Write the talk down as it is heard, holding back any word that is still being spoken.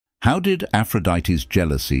How did Aphrodite's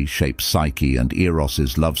jealousy shape Psyche and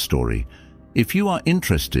Eros's love story? If you are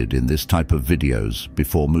interested in this type of videos,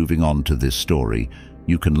 before moving on to this story,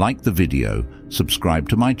 you can like the video, subscribe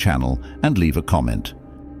to my channel, and leave a comment.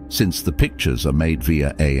 Since the pictures are made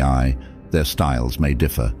via AI, their styles may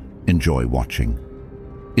differ. Enjoy watching.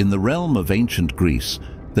 In the realm of ancient Greece,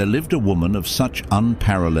 there lived a woman of such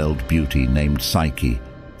unparalleled beauty named Psyche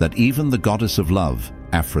that even the goddess of love,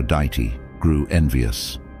 Aphrodite, grew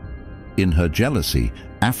envious. In her jealousy,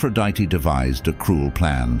 Aphrodite devised a cruel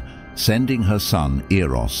plan, sending her son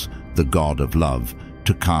Eros, the god of love,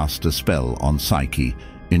 to cast a spell on Psyche,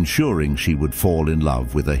 ensuring she would fall in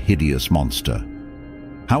love with a hideous monster.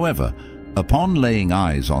 However, upon laying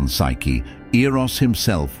eyes on Psyche, Eros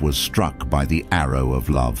himself was struck by the arrow of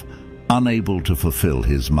love, unable to fulfill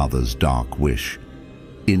his mother's dark wish.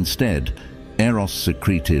 Instead, Eros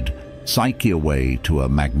secreted Psyche away to a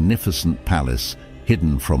magnificent palace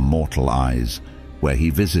hidden from mortal eyes, where he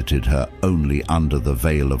visited her only under the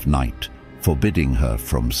veil of night, forbidding her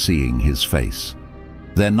from seeing his face.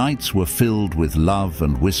 Their nights were filled with love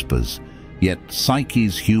and whispers, yet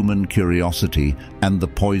Psyche's human curiosity and the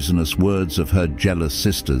poisonous words of her jealous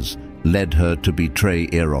sisters led her to betray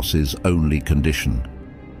Eros's only condition.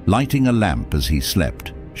 Lighting a lamp as he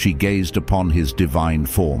slept, she gazed upon his divine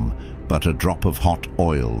form, but a drop of hot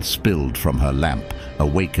oil spilled from her lamp,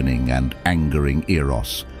 awakening and angering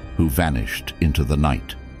Eros, who vanished into the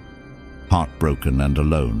night. Heartbroken and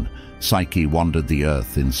alone, Psyche wandered the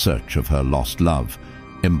earth in search of her lost love,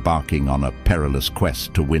 embarking on a perilous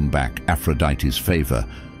quest to win back Aphrodite's favor,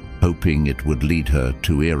 hoping it would lead her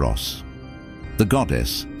to Eros. The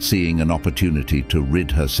goddess, seeing an opportunity to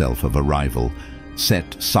rid herself of a rival,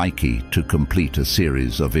 set Psyche to complete a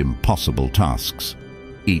series of impossible tasks.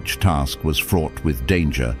 Each task was fraught with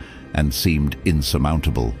danger and seemed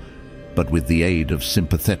insurmountable, but with the aid of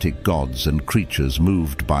sympathetic gods and creatures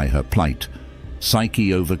moved by her plight,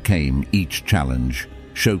 Psyche overcame each challenge,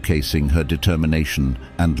 showcasing her determination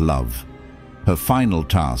and love. Her final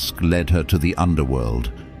task led her to the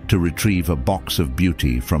underworld to retrieve a box of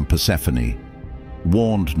beauty from Persephone.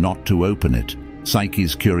 Warned not to open it,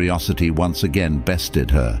 Psyche's curiosity once again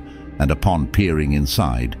bested her, and upon peering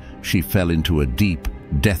inside, she fell into a deep,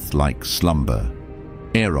 death-like slumber.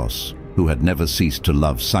 Eros, who had never ceased to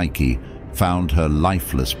love Psyche, found her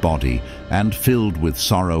lifeless body and, filled with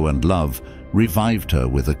sorrow and love, revived her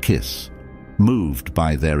with a kiss. Moved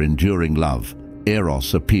by their enduring love,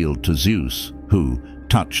 Eros appealed to Zeus, who,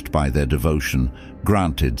 touched by their devotion,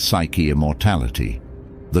 granted Psyche immortality.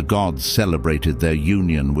 The gods celebrated their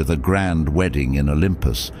union with a grand wedding in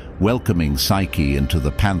Olympus, welcoming Psyche into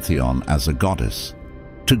the pantheon as a goddess.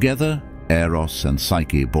 Together, Eros and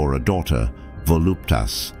Psyche bore a daughter,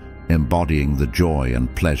 Voluptas, embodying the joy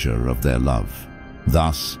and pleasure of their love.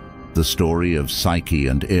 Thus, the story of Psyche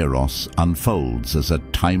and Eros unfolds as a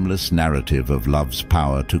timeless narrative of love's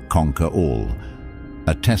power to conquer all,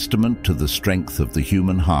 a testament to the strength of the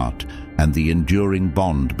human heart and the enduring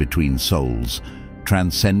bond between souls,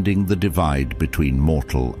 transcending the divide between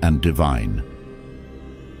mortal and divine.